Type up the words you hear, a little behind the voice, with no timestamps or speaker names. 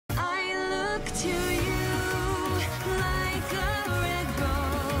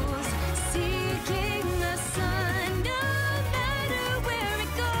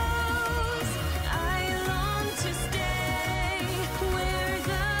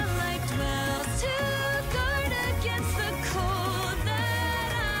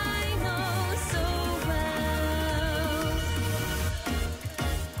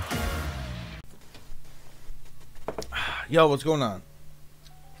Yo, what's going on?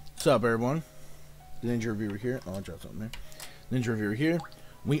 What's up, everyone? The Ninja Reviewer here. Oh, I dropped something there. Ninja Reviewer here.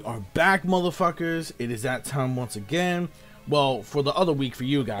 We are back, motherfuckers. It is that time once again. Well, for the other week for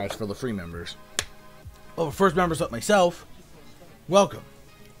you guys, for the free members. Oh, first members like myself, welcome.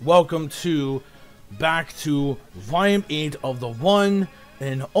 Welcome to back to Volume 8 of the one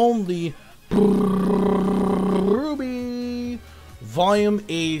and only RWBY. Volume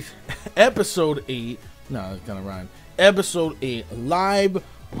 8, Episode 8. No, it's gonna rhyme. Episode 8, live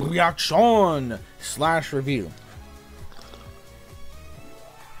reaction / review.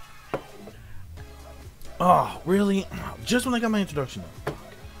 Oh, really? Just when I got my introduction though.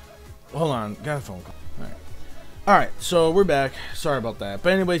 Hold on, got a phone call. Alright, so we're back. Sorry about that.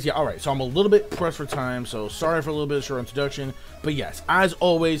 But anyways, yeah, alright. So I'm a little bit pressed for time, so sorry for a little bit of short introduction. But yes, as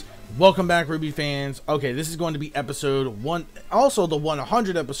always, welcome back, RWBY fans. Okay, this is going to be episode 1, also the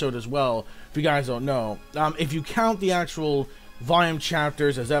 100 episode as well, if you guys don't know. If you count the actual volume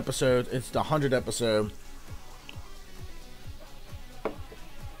chapters as episodes, it's the 100th episode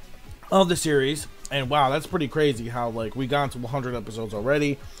of the series. And wow, that's pretty crazy how, like, we got into 100 episodes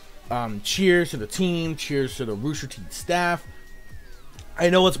already. Cheers to the team, cheers to the Rooster Teeth staff. I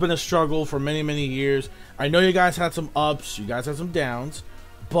know it's been a struggle for many years. I know you guys had some ups, you guys had some downs,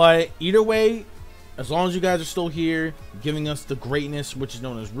 but either way, as long as you guys are still here, giving us the greatness which is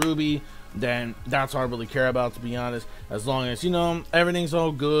known as RWBY, then that's all I really care about, to be honest. As long as, you know, everything's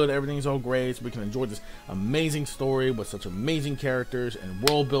all good, everything's all great, so we can enjoy this amazing story with such amazing characters and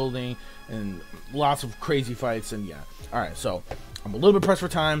world building and lots of crazy fights. And yeah, alright, so I'm a little bit pressed for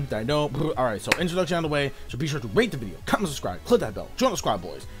time, I know. Alright, so introduction out of the way. So be sure to rate the video, comment, subscribe, click that bell, join the squad,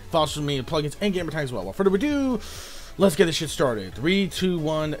 boys. Follow social media, plugins, and gamer tags as well. Without further ado, let's get this shit started. 3, 2,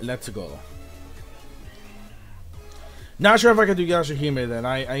 1, let's go. Not sure if I can do Yashahime then.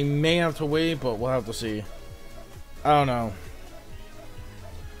 I may have to wait, but we'll have to see. I don't know.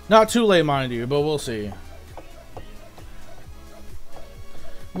 Not too late, mind you, but we'll see.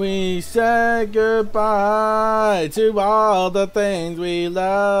 We said goodbye to all the things we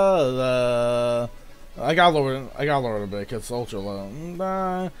love. I gotta lower it a bit because it's ultra low.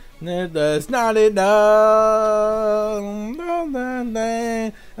 That's not enough.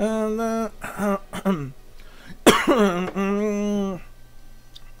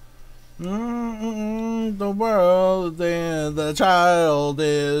 The world and the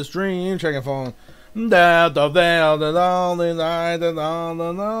childish dream. Checking phone. That the veil, the lonely night, the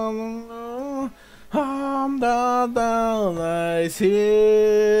lights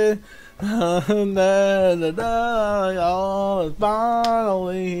here. All is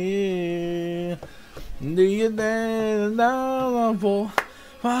finally here. Do you think the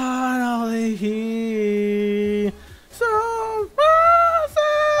finally here? Some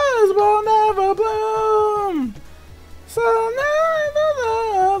roses will never bloom. So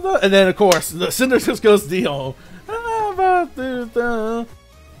and then of course the Cinder just goes Dio. Okay,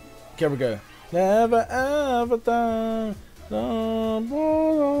 we go. Never ever done.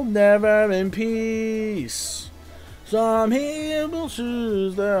 Never in peace. Some here will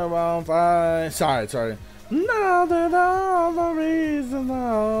choose their own fight. Sorry. Now that all the reason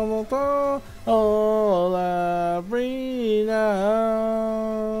all I read now.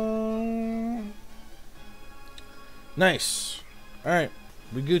 Nice. Alright.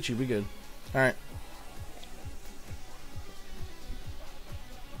 We Gucci, we good. Alright.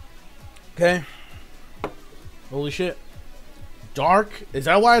 Okay. Holy shit. Dark? Is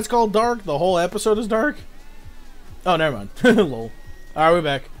that why it's called dark? The whole episode is dark? Oh, never mind. Lol. Alright, we're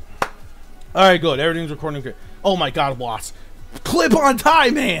back. Alright, good. Everything's recording good. Oh my god, Watts. Clip on tie,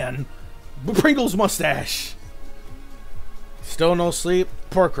 man! Pringle's mustache. Still no sleep?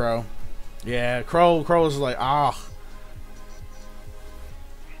 Poor Crow. Yeah, Crow is like, ah.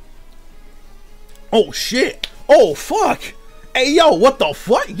 Oh shit! Oh fuck! Hey yo, what the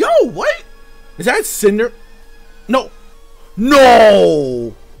fuck? Yo, what? Is that Cinder? No!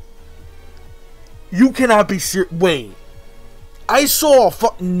 No! You cannot be serious. Wait. I saw a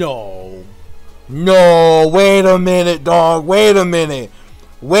No. No, wait a minute, dog. Wait a minute.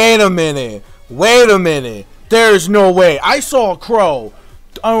 There's no way. I saw a crow.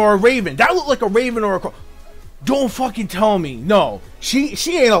 Or a raven. That looked like a raven or a crow. Don't fucking tell me. No. She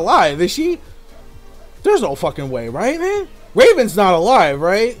ain't alive, is she? There's no fucking way, right, man? Raven's not alive,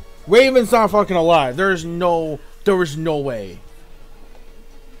 right? Raven's not fucking alive. There is no way.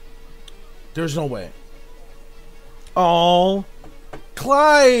 There's no way. Oh,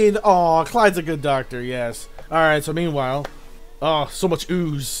 Clyde. Oh, Clyde's a good doctor, yes. Alright, so meanwhile. Oh, so much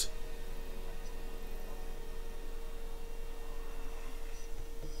ooze.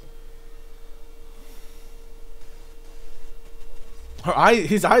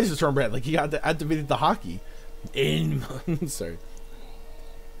 His eyes just turned red. Like he got activated the hockey. Sorry.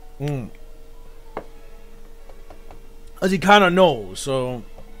 As he kind of knows. So,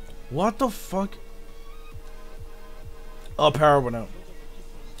 what the fuck? Oh, power went out.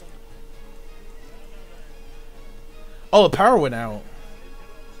 Oh, the power went out.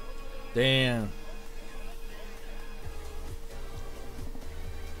 Damn.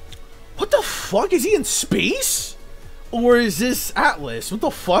 What the fuck? Is he in space? Or is this Atlas? What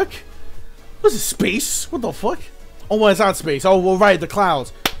the fuck? What is this, space? What the fuck? Oh, well, it's not space. Oh, well, right, the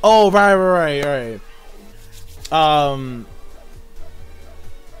clouds. Oh, right.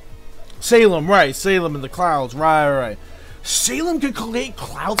 Salem, right. Salem in the clouds. Right. Salem could create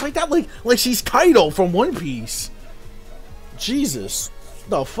clouds like that? Like she's Kaido from One Piece. Jesus.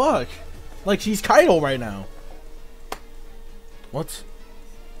 The fuck? Like she's Kaido right now. What?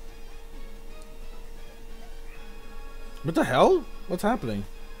 What the hell? What's happening?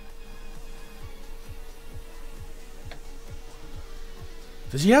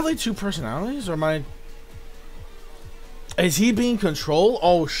 Does he have like two personalities, or am I? Is he being controlled?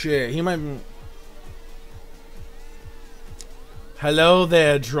 Oh shit, he might be... Hello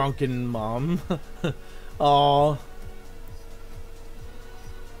there, drunken mom. Oh.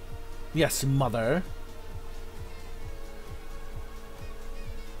 Yes, mother.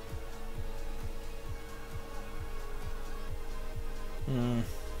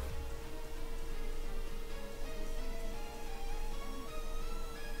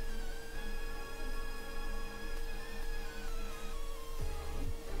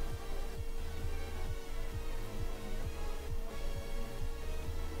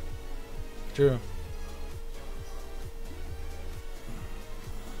 True.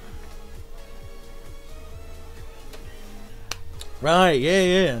 Right,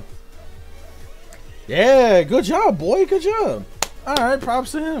 yeah. Yeah, good job, boy, good job. Alright,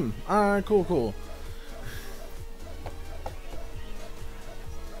 props to him. Alright, cool.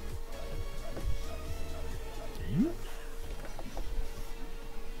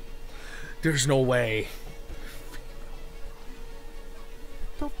 There's no way.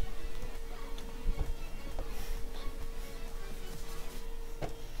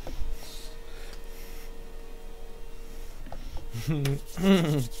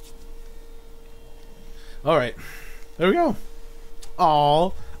 Alright, there we go.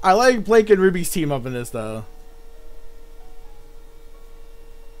 Aw, I like Blake and Ruby's team up in this though.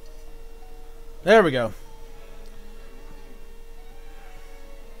 There we go.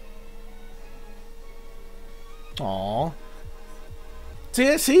 Aw.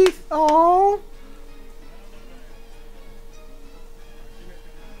 See? Aw.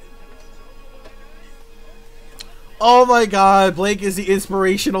 Oh my god, Blake is the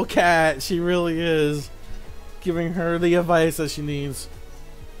inspirational cat. She really is. Giving her the advice that she needs.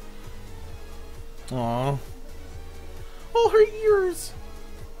 Aww. Oh, her ears.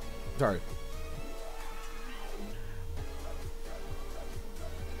 Sorry.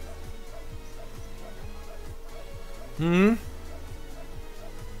 Aww.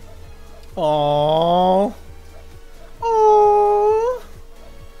 Aww.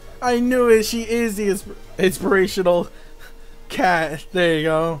 I knew it. She is the inspirational cat. There you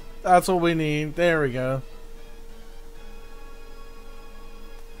go. That's what we need. There we go.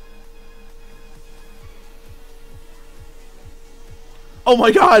 Oh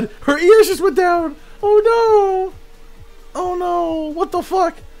my god! Her ears just went down! Oh no! Oh no! What the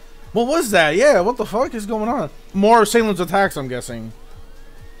fuck? What was that? Yeah, what the fuck is going on? More Salem's attacks, I'm guessing.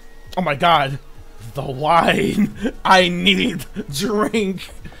 Oh my god. The wine. I need drink.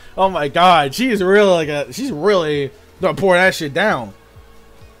 Oh my god. She's really like she's really gonna pour that shit down.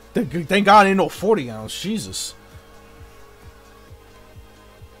 Thank god ain't no 40 ounce. Jesus.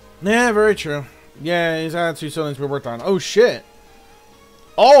 Yeah, very true. Yeah, his attitude still needs to be worked on. Oh shit.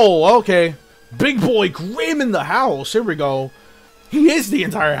 Oh, okay. Big boy Grimm in the house. Here we go. He is the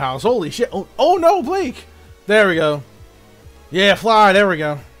entire house. Holy shit. Oh no, Blake. There we go. Yeah, fly. There we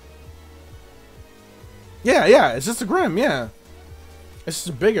go. Yeah. It's just a Grimm. Yeah. It's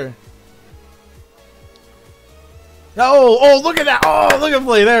just bigger. Oh, look at that. Oh, look at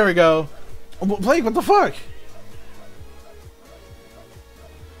Blake. There we go. Blake, what the fuck?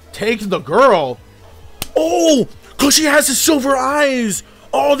 Take the girl. Oh, because she has the silver eyes.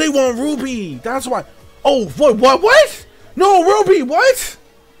 Oh, they want Ruby. That's why. Oh, what? No, Ruby, what?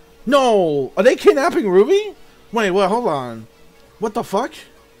 No. Are they kidnapping Ruby? Wait, hold on. What the fuck?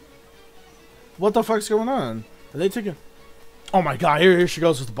 What the fuck's going on? Are they taking... Oh my god, here she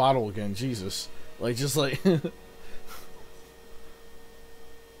goes with the bottle again. Jesus. Like, just like...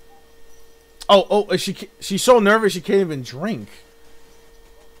 oh, she's so nervous she can't even drink.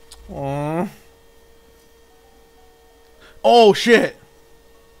 Aww. Oh shit.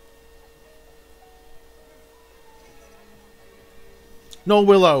 No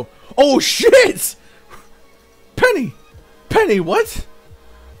Willow. Oh shit. Penny. Penny, what?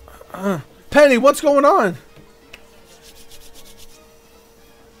 Penny, what's going on?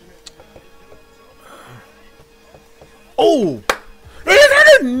 Oh. Is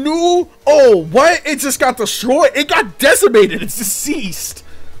that a new? Oh, what? It just got destroyed. It got decimated. It's deceased.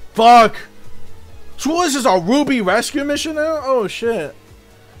 Fuck. So what is this, a RWBY rescue mission now? Oh shit.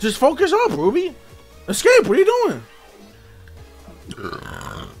 Just focus up, RWBY. Escape, what are you doing?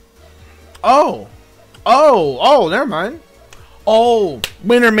 Oh. Oh, never mind. Oh,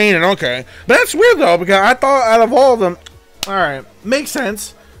 Winter Maiden, okay. But that's weird though, because I thought out of all of them, alright, makes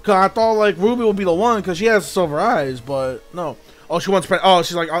sense. Because I thought like RWBY would be the one because she has silver eyes, but no. Oh, she wants Penny. Oh,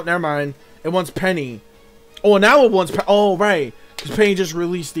 she's like, oh, never mind. It wants Penny. Oh, now it wants Penny. Oh, right. Because Penny just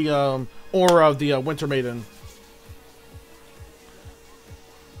released the aura of the Winter Maiden.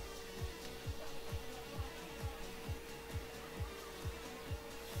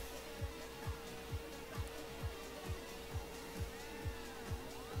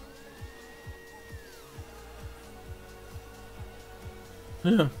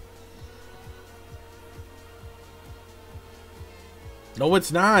 Yeah. No,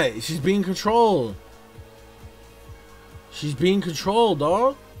 it's not. She's being controlled. She's being controlled,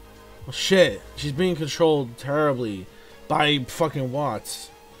 dog. Oh, shit. She's being controlled terribly by fucking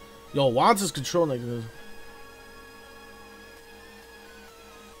Watts. Yo, Watts is controlling this.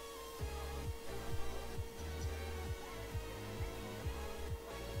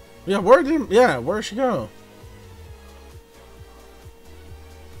 Yeah, where'd she go?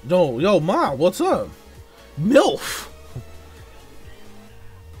 Yo, Ma, what's up? MILF.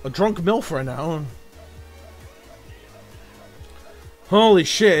 A drunk MILF right now. Holy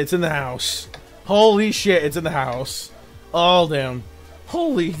shit, it's in the house. Holy shit, it's in the house. Oh, damn.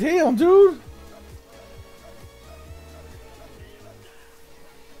 Holy damn, dude.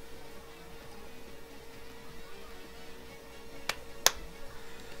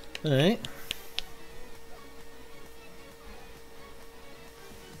 Alright.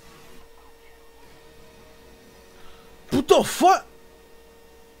 What the fuck?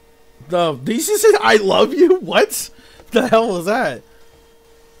 Did he just say I love you? What the hell was that?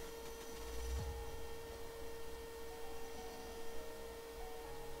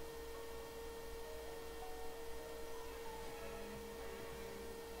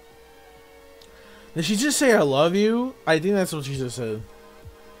 Did she just say I love you? I think that's what she just said.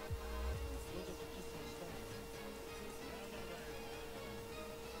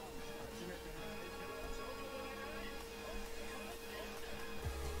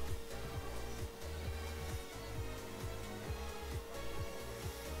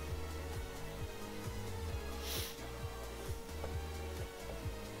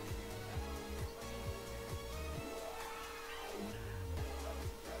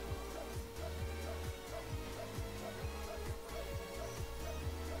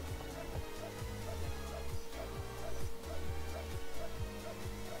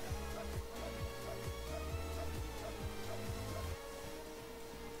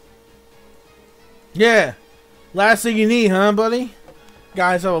 Yeah. Last thing you need, huh, buddy?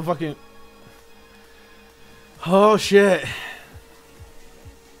 Guys have a fucking... Oh, shit.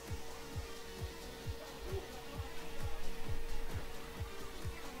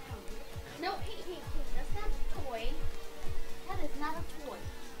 No, hey, that's not a toy. That is not a toy.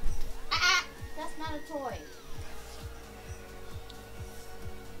 That's not a toy.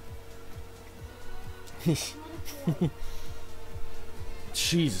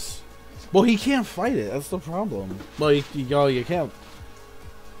 Jesus. Well, he can't fight it. That's the problem. Well, you can't.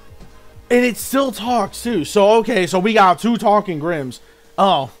 And it still talks, too. So, okay. So, we got 2 talking Grimms.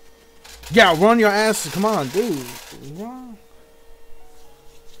 Oh. Yeah, run your ass. Come on, dude. Run.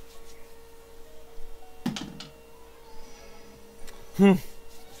 I don't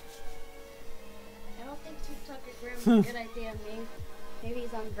think 2 talking Grimm is a good idea. Maybe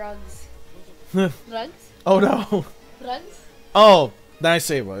he's on drugs. Drugs? Oh, no. Drugs? Oh, nice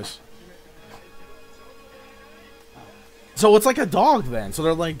save, boys. So it's like a dog then. So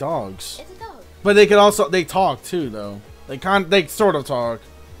they're like dogs. It's a dog. But they could also they talk too though. They sort of talk.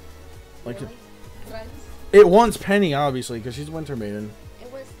 Like really? Drugs? It wants Penny obviously because she's Winter Maiden.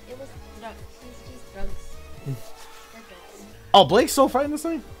 It was drugs. She's drugs. They're drugs. Oh, Blake's still fighting this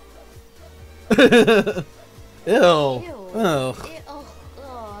thing? Ew. Ew. Ugh.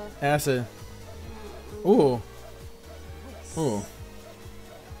 Acid. Ooh. Ooh.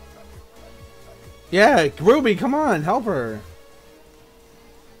 Yeah, RWBY, come on, help her.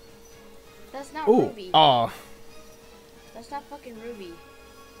 That's not Oh, Ruby. oh, That's not fucking Ruby.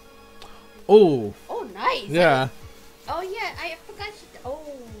 oh. Oh, nice. Yeah. Oh yeah, I forgot she. Oh.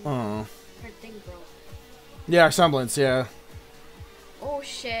 Oh. Her thing broke. Yeah, semblance. Yeah. Oh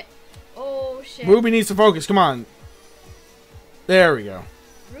shit. Oh shit. Ruby needs to focus. Come on. There we go.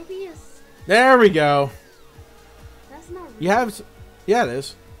 Ruby is. There we go. That's not Ruby. You have. Yeah, it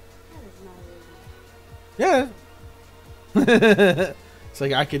is. That is not Ruby. Yeah. It's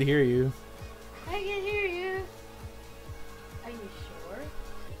like I could hear you. I can hear you. Are you sure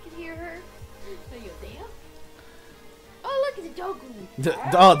you can hear her? Are you there? Oh, look at the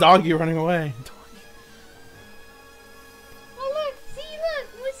doggy. Oh, doggy running away. Oh, look. See, look.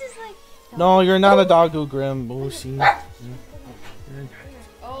 Moose is like. No, you're not a doggo, Grim. Lucy.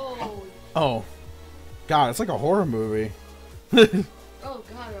 Oh. Oh. God, it's like a horror movie. Oh,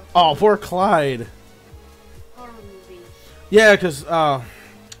 God. Oh, poor Clyde. Horror movie. Yeah, because,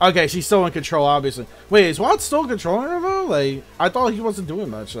 okay, she's still in control, obviously. Wait, is Watt still controlling her, though? Like, I thought he wasn't doing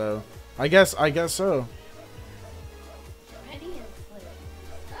much, though. I guess so. Penny is like,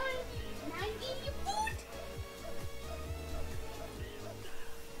 now you eat your food.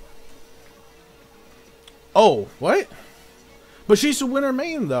 Oh, what? But she's the winner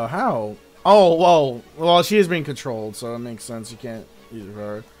main, though. How? Oh, well, she is being controlled, so it makes sense. You can't use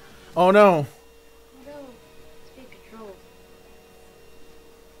her. Oh, no. No, it's being controlled.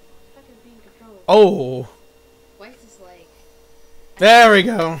 It's fucking being controlled. Oh. Weiss is like, There we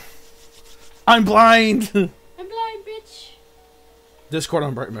go. I'm blind. I'm blind, bitch. Discord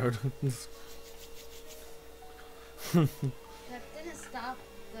on bright mode. That didn't stop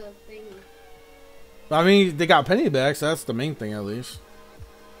the thing. I mean, they got Penny back, so that's the main thing, at least.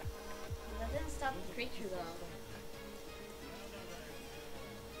 That didn't stop the creature, though.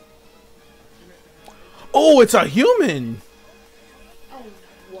 Oh, it's a human. Oh,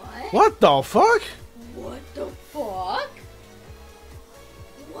 what? What the fuck? What the fuck?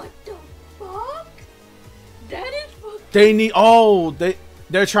 What the fuck? That is fucking. They need. Oh,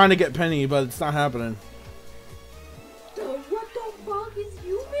 they're trying to get Penny, but it's not happening. What the fuck is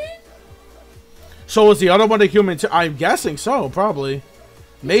human? So is the other one a human too? I'm guessing so, probably.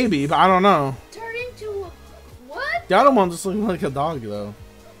 Maybe, but I don't know. Turn into a. What? The other one just looking like a dog, though.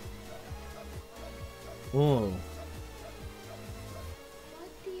 Whoa. What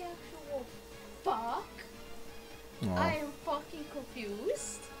the actual fuck? Oh. I am fucking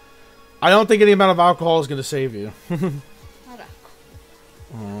confused. I don't think any amount of alcohol is gonna save you. Not a.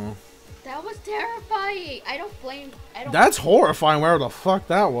 Oh. That was terrifying. I don't blame. I don't. That's horrifying. Where the fuck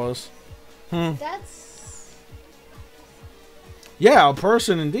that was? That's. Yeah, a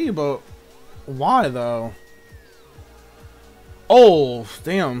person indeed, but why though? Oh,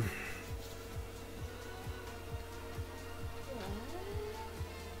 damn.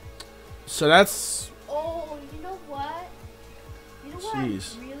 So that's. Oh, you know what? You know what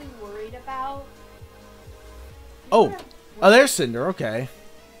Jeez. I'm really worried about? You know Oh, what I'm oh, there's Cinder. Okay.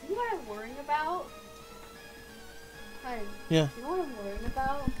 You know what I'm worrying about? Hun, Yeah. you know what I'm worrying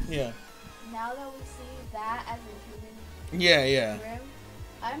about? Yeah. Now that we see that as a human Yeah, yeah. Grim,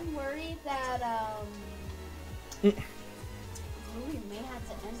 I'm worried that Mm. Ruby may have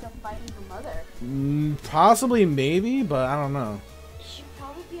to end up fighting her mother. Possibly, maybe, but I don't know. She'd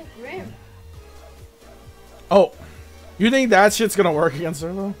probably be a Grim. Oh, you think that shit's gonna work against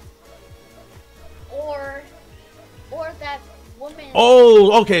her though? Or that woman.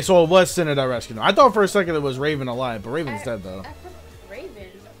 Oh, okay, so it was Cinder that rescued him. I thought for a second it was Raven alive, but Raven's dead though. I thought Raven.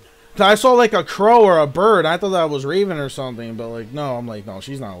 'Cause I saw like a crow or a bird. I thought that was Raven or something, but like no, I'm like no,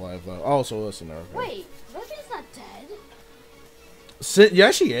 she's not alive though. Oh, so listen to her. Wait, Raven's not dead.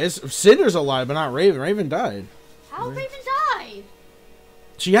 Yeah, she is. Cinder's alive, but not Raven. Raven died. How Raven died?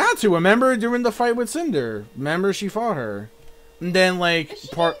 She had to. Remember during the fight with Cinder. Remember she fought her, and then like But she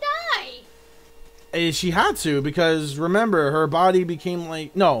didn't die. She had to because remember her body became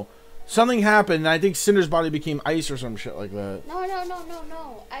like no. Something happened, and I think Cinder's body became ice or some shit like that. No.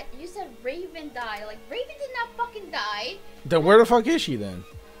 You said Raven died. Like, Raven did not fucking die. Then where the fuck is she then?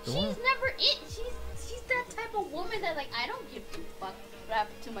 She's never it. She's that type of woman that, like, I don't give two fucks what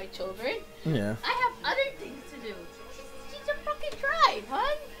happened to my children. Yeah. I have other things to do. She's a fucking tribe,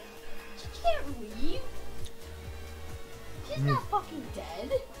 hun. She can't leave. She's not fucking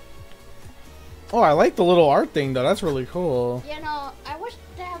dead. Oh, I like the little art thing though. That's really cool. You know, I wish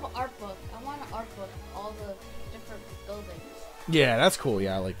they have an art book. I want an art book of all the different buildings. Yeah, that's cool.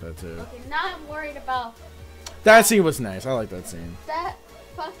 Yeah, I like that too. Okay, now I'm worried about That scene was nice. I like that scene. that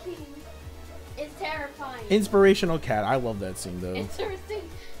fucking is terrifying. Inspirational cat. I love that scene though. Interesting.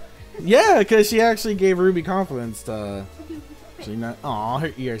 Yeah, because she actually gave Ruby confidence to See, not. Aw,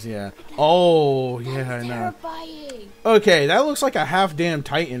 her ears, yeah. Oh, yeah, I know. Terrifying. Okay, that looks like a half damn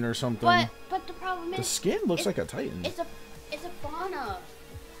Titan or something. But the problem is the skin looks like a Titan. It's a fauna.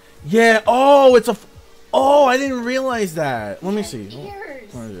 Yeah. Oh, it's a. Oh, I didn't realize that. Let me see.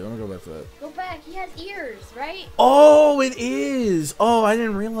 Ears. Let me go back to that. Go back. He has ears, right? Oh, it is. Oh, I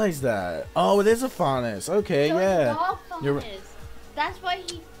didn't realize that. Oh, it is a FANUS. Okay, so yeah. It's dog FANUS. That's why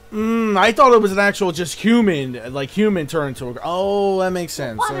he. I thought it was an actual just human, like human turned to a. Oh, that makes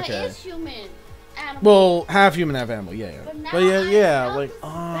sense. Fauna Okay. is human. Animal. Well, half human, half animal. Yeah. But yeah, like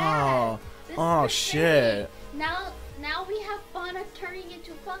oh shit. Now we have fauna turning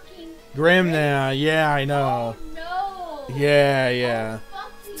into fucking GRIMM now. Yeah, I know. Oh no. Yeah.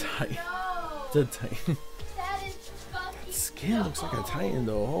 Oh, Titan. no. The Titan. That is fucking. Skin looks like a Titan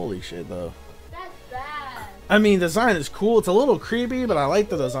though. Holy shit though. That's bad. I mean, the design is cool. It's a little creepy, but I like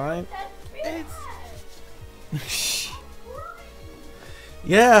the design. That's bad.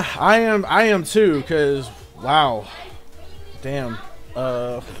 Yeah, I am too. Cause wow, damn.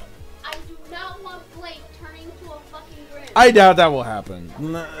 I do not want Blake turning into a fucking GRIMM. I doubt that will happen.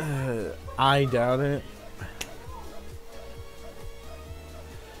 I doubt it.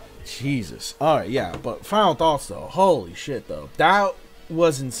 Jesus. Alright, yeah. But final thoughts, though. Holy shit, though. That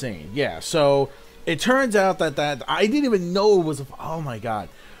was insane. Yeah, so it turns out that I didn't even know it was a... Oh, my God.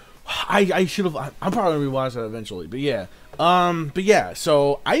 I should have... I'm probably going to rewatch that eventually. But, yeah.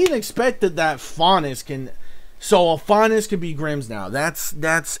 So I didn't expect that FANUS can... So a FANUS can be GRIMMs now.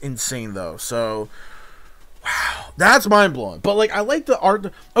 That's insane, though. So... Wow, that's mind-blowing. But, like, I like the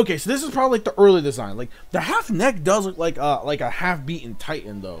art. Okay, so this is probably, like, the early design. Like, the half neck does look like a half-beaten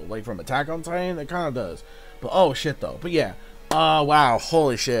Titan, though. Like, from Attack on Titan, it kind of does. But, oh, shit, though. But, yeah. Wow,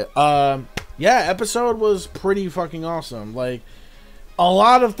 holy shit. Yeah, episode was pretty fucking awesome. Like, a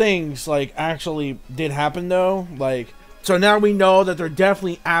lot of things, like, actually did happen, though. Like, so now we know that they're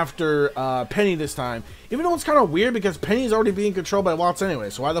definitely after Penny this time. Even though it's kind of weird because Penny's already being controlled by Watts anyway.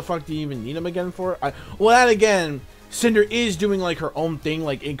 So why the fuck do you even need him again for? Well, that again, Cinder is doing like her own thing,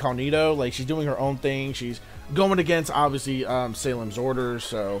 like incognito. Like she's doing her own thing. She's going against obviously Salem's orders.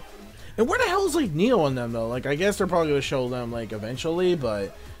 So, and where the hell is like Neo and them though? Like I guess they're probably gonna show them like eventually,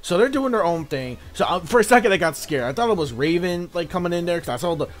 but so they're doing their own thing. So for a second I got scared. I thought it was Raven like coming in there because I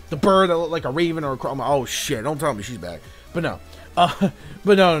saw the bird that looked like a raven or a crow. I'm like, oh shit! Don't tell me she's back. But no.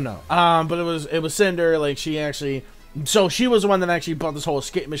 But no. But it was Cinder. Like she actually, so she was the one that actually brought this whole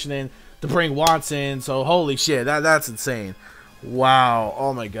escape mission in to bring Watts in. So holy shit, that's insane. Wow.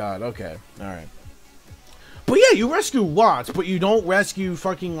 Oh my god. Okay. All right. But yeah, you rescue Watts, but you don't rescue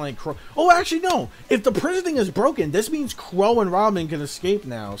fucking like Crow. Oh, actually no. If the prison thing is broken, this means Crow and Robin can escape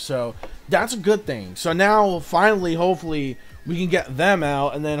now. So that's a good thing. So now finally, hopefully, we can get them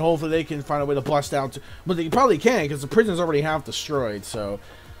out, and then hopefully they can find a way to bust out. But they probably can, because the prison's already half destroyed, so...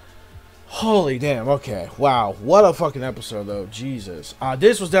 Holy damn, okay. Wow, what a fucking episode, though. Jesus.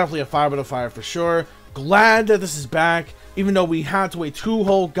 This was definitely a 5 out of 5 for sure. Glad that this is back, even though we had to wait 2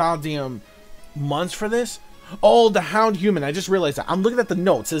 whole goddamn months for this. Oh, the Hound Human. I just realized that. I'm looking at the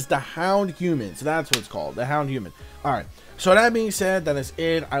notes. It says the Hound Human, so that's what it's called. The Hound Human. Alright, so that being said, that is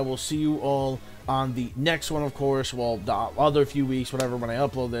it. I will see you all on the next one, of course. Well, the other few weeks, whatever, when I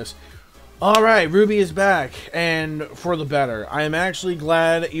upload this. Alright, RWBY is back, and for the better. I am actually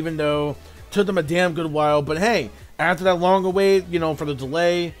glad, even though it took them a damn good while. But hey, after that longer wait, you know, for the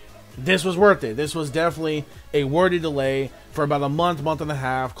delay, this was worth it. This was definitely a worthy delay for about a month and a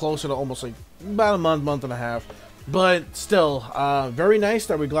half, closer to almost like about a month and a half. But still, very nice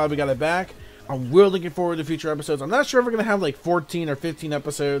that we're glad we got it back. I'm really looking forward to future episodes. I'm not sure if we're going to have like 14 or 15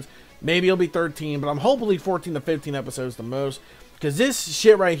 episodes. Maybe it'll be 13, but I'm hopefully 14 to 15 episodes the most. Because this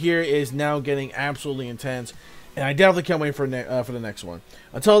shit right here is now getting absolutely intense. And I definitely can't wait for the next one.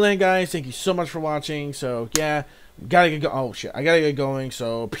 Until then, guys, thank you so much for watching. So, yeah, gotta get oh, shit. I gotta get going.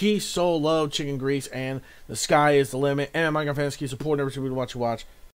 So, peace, soul, love, chicken grease, and the sky is the limit. And my God fans, keep supporting every single video watch.